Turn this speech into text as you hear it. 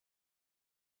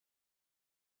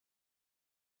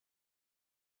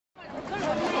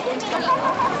So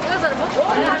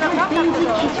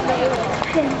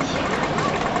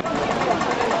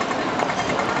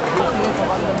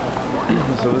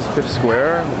this is Fifth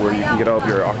Square, where you can get all of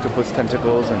your octopus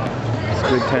tentacles and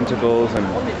squid tentacles and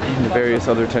various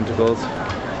other tentacles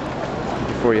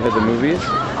before you head to the movies.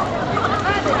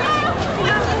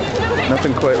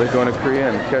 Nothing quite like going to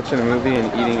Korea and catching a movie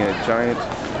and eating a giant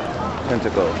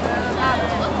tentacle.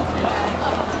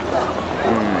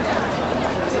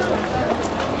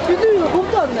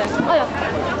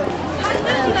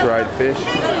 Dried fish,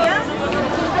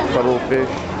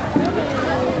 cuttlefish.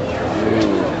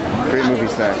 Ooh, great movie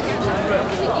snack.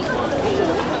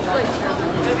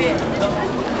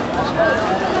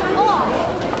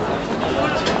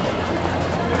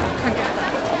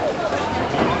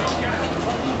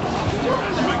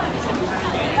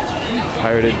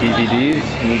 Pirated DVDs.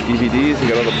 You need DVDs. You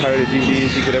got all the pirated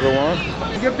DVDs you could ever want.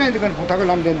 부탁을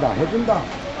하면 된다. 해준다.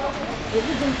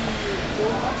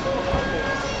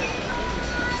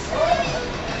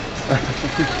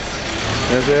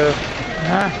 안녕하세요.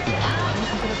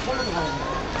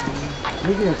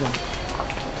 여기에서.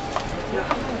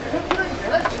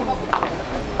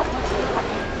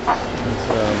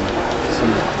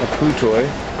 A poo toy.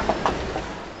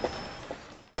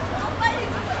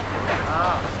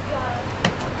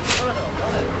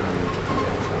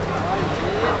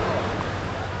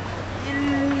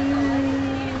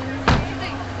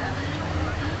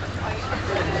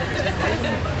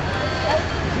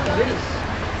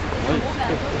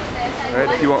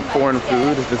 Alright, if you want foreign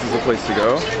food, this is the place to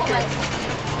go.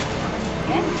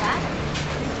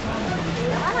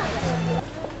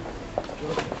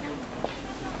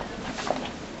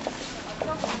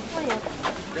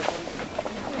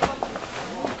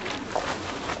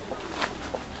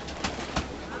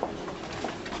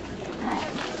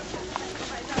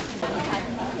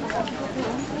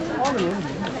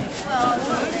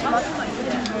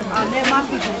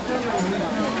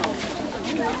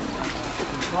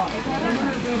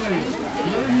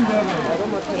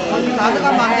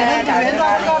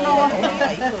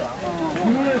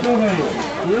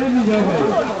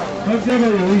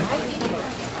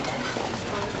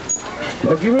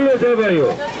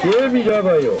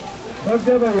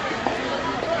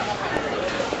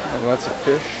 Lots of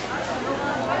fish.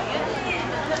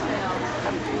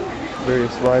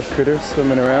 Various live critters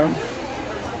swimming around.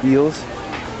 Eels.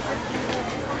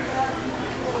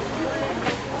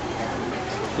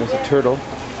 There's a turtle.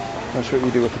 Not sure what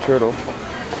you do with the turtle.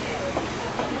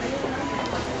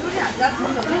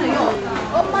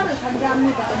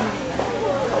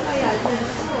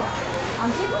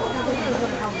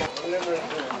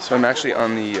 So I'm actually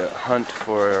on the hunt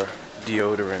for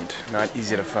deodorant. Not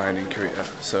easy to find in Korea.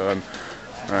 So I'm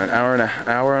an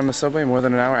hour on the subway, more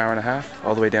than an hour, hour and a half,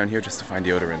 all the way down here just to find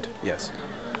deodorant. Yes.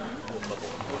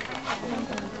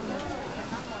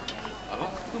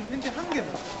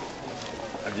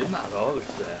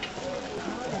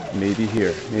 Maybe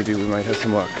here. Maybe we might have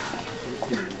some luck.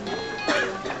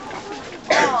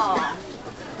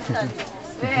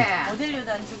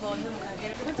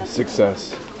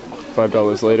 Success.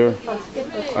 $5 later,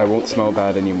 I won't smell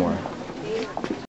bad anymore.